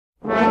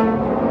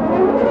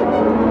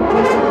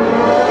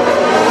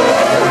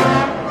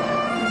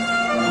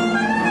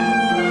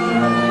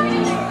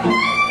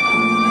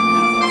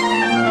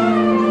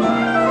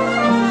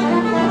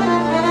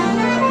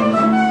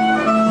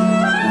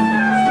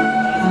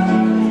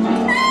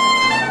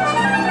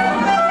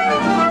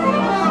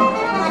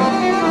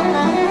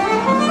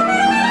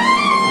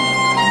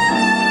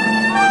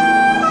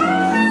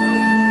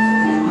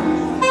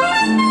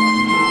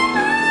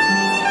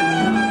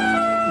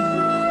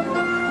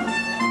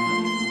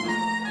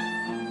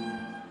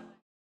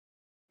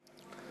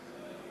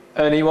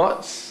Ernie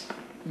Watts,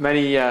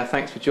 many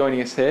thanks for joining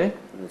us here.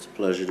 It's a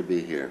pleasure to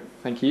be here.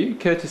 Thank you.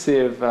 Courtesy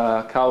of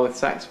Carl with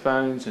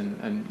Saxophones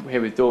and here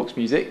with Dawkes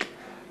Music.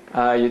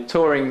 You're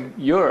touring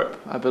Europe,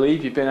 I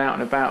believe. You've been out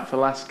and about for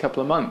the last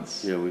couple of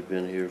months. Yeah, we've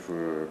been here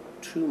for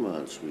 2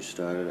 months. We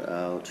started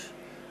out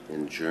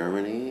in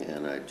Germany,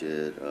 and I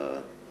did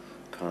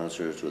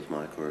concerts with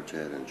my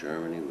quartet in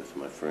Germany with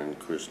my friend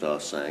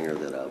Christoph Sanger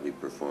that I'll be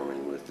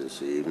performing with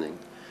this evening.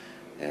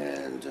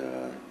 And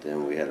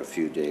then we had a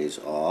few days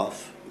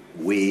off.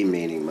 We,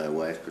 meaning my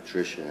wife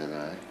Patricia and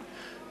I.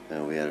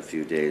 And we had a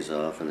few days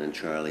off, and then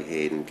Charlie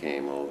Hayden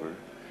came over.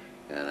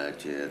 And I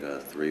did a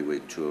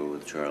 3-week tour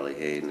with Charlie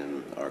Hayden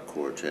and our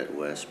Quartet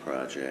West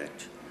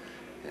project.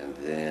 And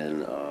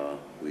then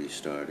we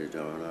started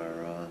on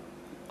our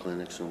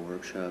clinics and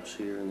workshops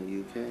here in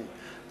the UK.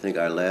 I think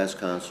our last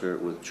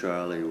concert with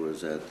Charlie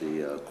was at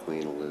the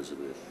Queen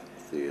Elizabeth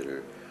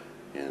Theatre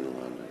in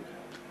London.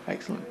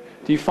 Excellent.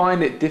 Do you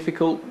find it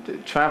difficult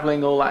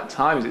travelling all that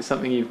time? Is it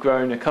something you've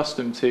grown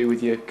accustomed to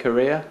with your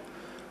career?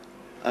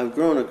 I've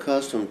grown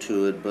accustomed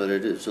to it, but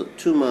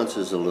 2 months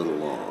is a little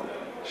long.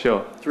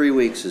 Sure. 3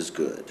 weeks is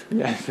good.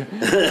 Yes.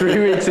 3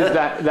 weeks is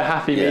the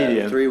happy medium.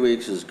 Yeah, 3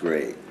 weeks is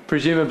great.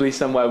 Presumably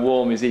somewhere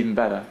warm is even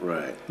better.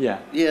 Right. Yeah.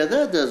 Yeah,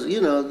 that does,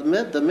 you know,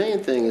 the main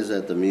thing is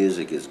that the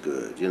music is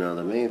good. You know,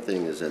 the main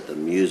thing is that the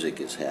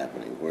music is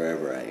happening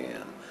wherever I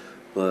am.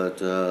 But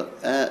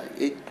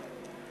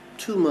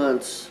 2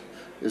 months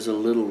is a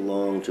little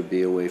long to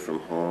be away from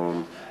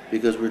home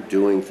because we're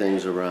doing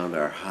things around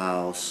our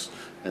house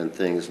and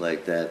things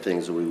like that,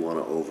 things that we want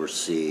to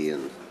oversee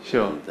and,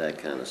 sure. and that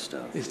kind of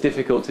stuff. It's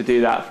difficult to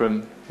do that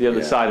from the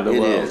other side of the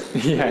world.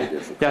 It's yeah. You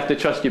have to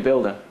trust your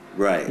builder.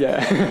 Right. Yeah.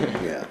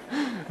 Yeah.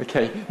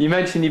 Okay. You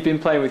mentioned you've been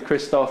playing with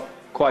Christoph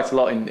quite a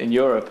lot in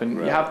Europe, and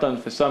right. you have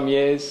done for some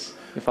years,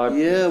 if I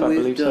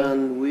believe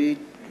so.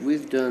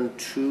 We've done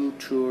 2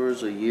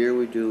 tours a year.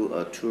 We do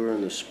a tour in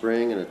the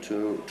spring and a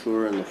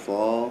tour in the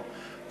fall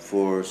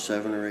for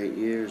 7 or 8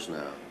 years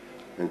now.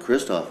 And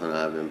Christoph and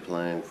I have been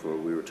playing for,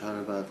 we were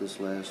talking about this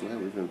last night,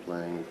 we've been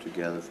playing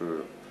together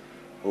for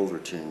over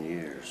 10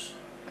 years.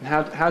 And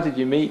how did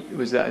you meet?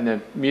 Was that in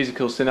a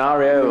musical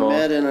scenario? We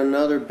met in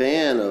another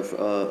band.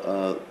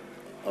 A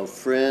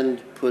friend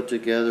put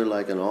together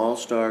like an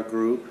all-star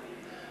group.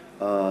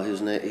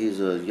 He's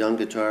a young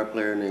guitar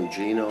player named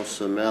Gino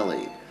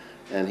Samelli.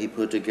 And he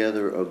put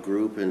together a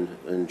group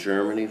in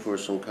Germany for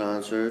some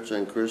concerts,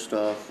 and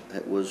Christoph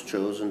was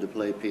chosen to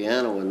play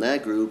piano in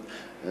that group,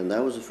 and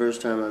that was the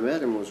first time I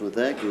met him, was with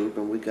that group,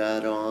 and we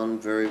got on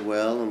very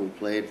well, and we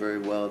played very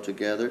well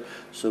together,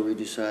 so we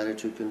decided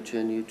to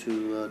continue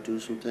to do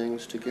some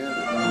things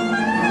together.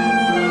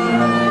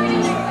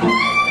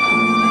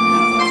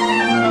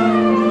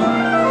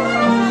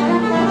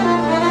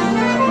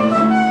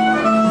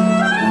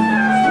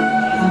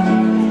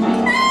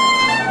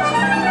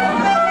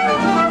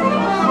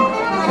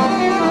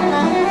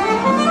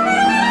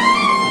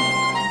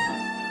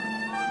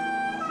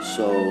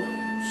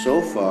 So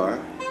far,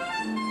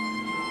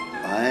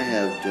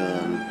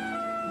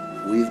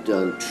 we've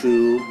done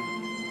 2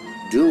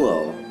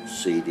 duo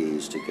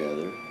CDs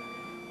together,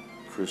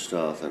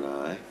 Christoph and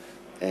I,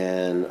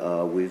 and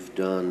we've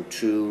done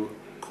 2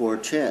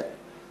 quartet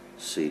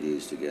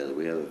CDs together.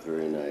 We have a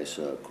very nice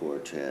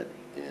quartet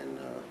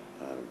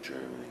out of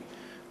Germany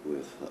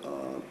with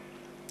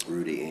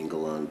Rudy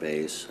Engel on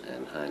bass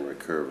and Heinrich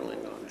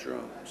Kerveling on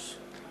drums.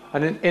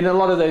 And in a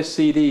lot of those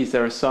CDs,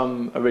 there are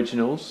some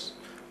originals.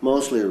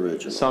 Mostly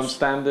originals. Some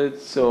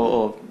standards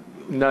or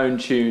known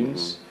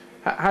tunes.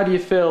 Mm-hmm. How do you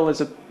feel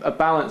there's a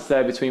balance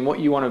there between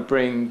what you want to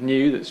bring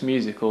new that's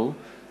musical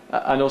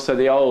and also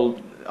the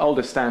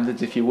older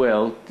standards, if you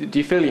will? Do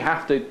you feel you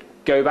have to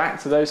go back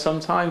to those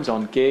sometimes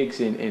on gigs,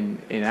 in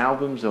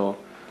albums, or?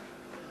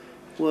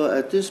 Well,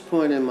 at this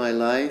point in my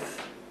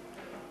life,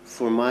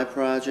 for my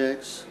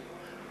projects,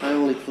 I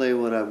only play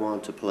what I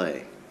want to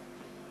play.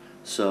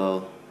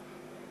 So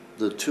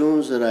the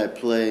tunes that I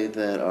play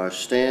that are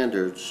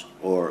standards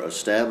or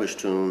established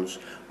tunes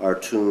are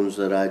tunes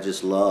that I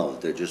just love.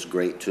 They're just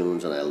great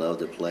tunes and I love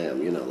to play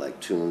them. You know, like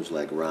tunes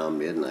like Round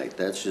Midnight,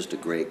 that's just a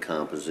great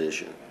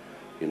composition.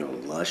 You know,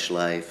 Lush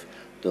Life,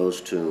 those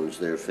tunes,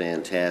 they're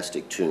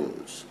fantastic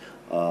tunes.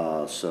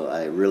 So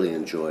I really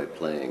enjoy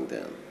playing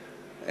them.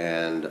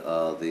 And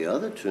the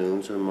other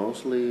tunes are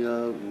mostly,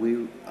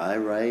 I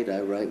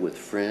write with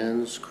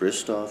friends.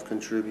 Christoph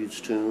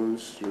contributes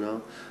tunes, you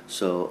know.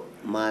 So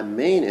my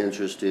main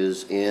interest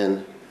is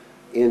in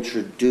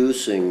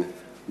introducing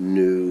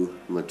new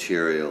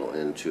material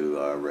into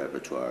our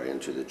repertoire,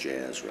 into the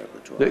jazz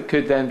repertoire. That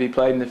could then be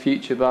played in the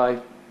future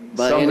by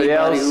somebody anybody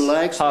else who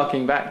likes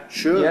harking back.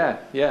 Sure,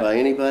 yeah. By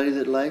anybody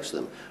that likes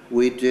them.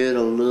 We did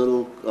a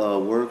little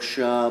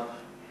workshop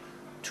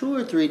 2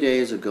 or 3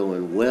 days ago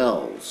in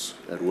Wells,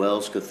 at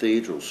Wells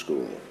Cathedral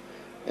School.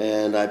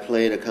 And I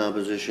played a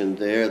composition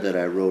there that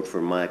I wrote for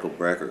Michael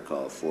Brecker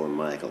called For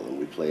Michael, and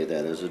we played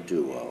that as a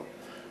duo.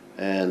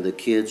 And the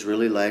kids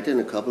really liked it,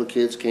 and a couple of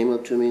kids came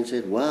up to me and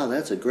said, "Wow,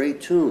 that's a great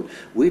tune.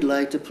 We'd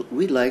like to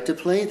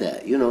play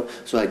that," you know.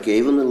 So I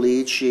gave them the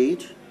lead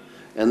sheet,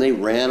 and they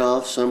ran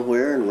off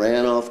somewhere and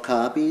ran off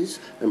copies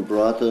and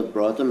brought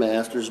the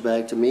masters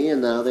back to me,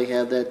 and now they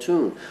have that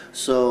tune.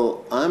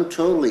 So I'm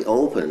totally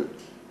open,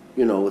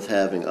 you know, with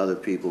having other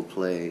people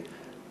play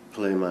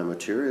my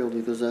material,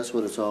 because that's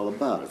what it's all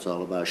about. It's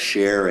all about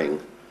sharing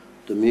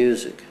the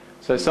music.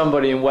 So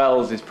somebody in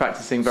Wells is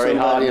practicing very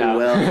hard now. Somebody in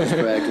Wells is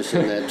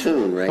practicing that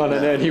tune right now. On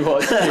an Ernie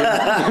Watts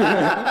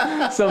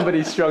tune.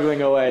 Somebody's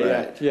struggling away,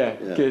 right. yeah.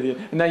 Good.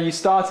 And now you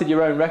started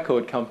your own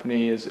record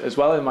company as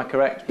well, am I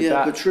correct with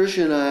that?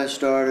 Patricia and I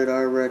started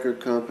our record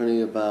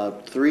company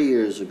about 3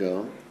 years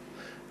ago,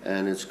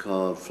 and it's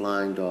called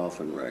Flying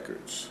Dolphin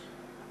Records.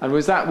 And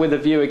was that with a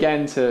view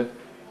again to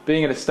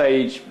being at a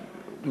stage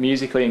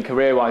musically and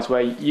career-wise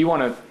where you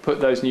want to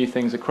put those new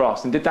things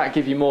across, and did that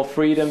give you more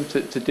freedom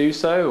to do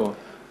so? Or?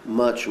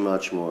 Much,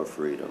 much more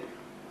freedom,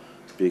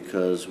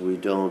 because we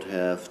don't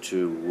have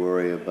to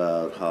worry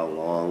about how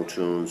long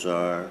tunes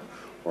are,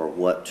 or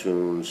what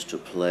tunes to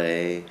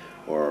play,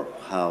 or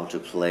how to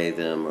play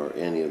them, or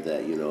any of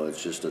that. You know,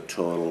 it's just a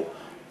total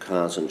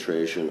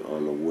concentration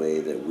on the way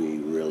that we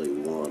really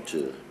want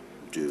to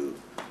do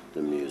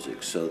the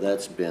music. So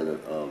that's been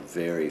a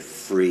very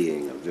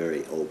freeing, a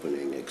very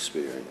opening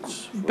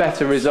experience.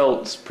 Better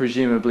results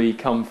presumably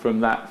come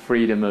from that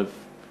freedom of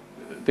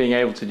being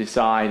able to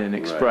decide and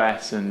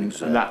express, right. and,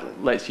 Exactly. and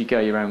that lets you go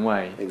your own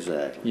way.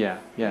 Exactly. Yeah.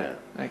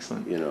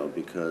 Excellent. You know,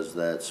 because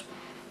that's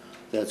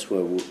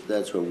what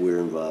we're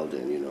involved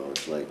in. You know,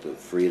 it's like the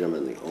freedom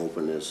and the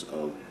openness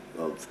of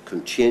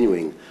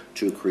continuing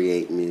to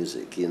create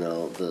music. You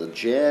know, the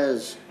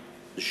jazz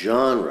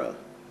genre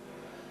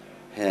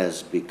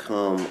has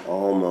become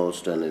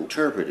almost an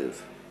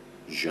interpretive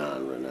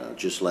genre now,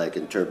 just like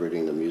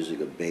interpreting the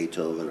music of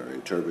Beethoven or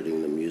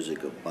interpreting the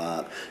music of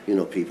Bach. You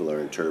know, people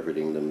are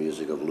interpreting the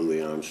music of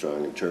Louis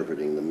Armstrong,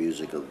 interpreting the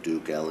music of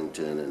Duke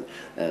Ellington,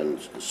 and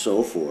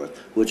so forth,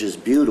 which is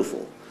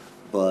beautiful.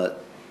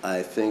 But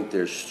I think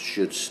there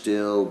should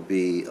still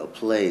be a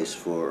place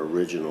for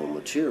original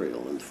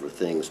material and for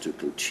things to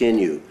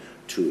continue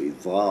to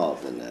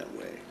evolve in that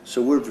way.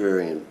 So we're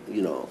very,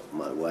 you know,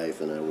 my wife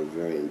and I were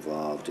very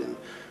involved in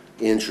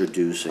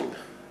introducing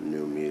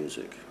new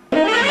music.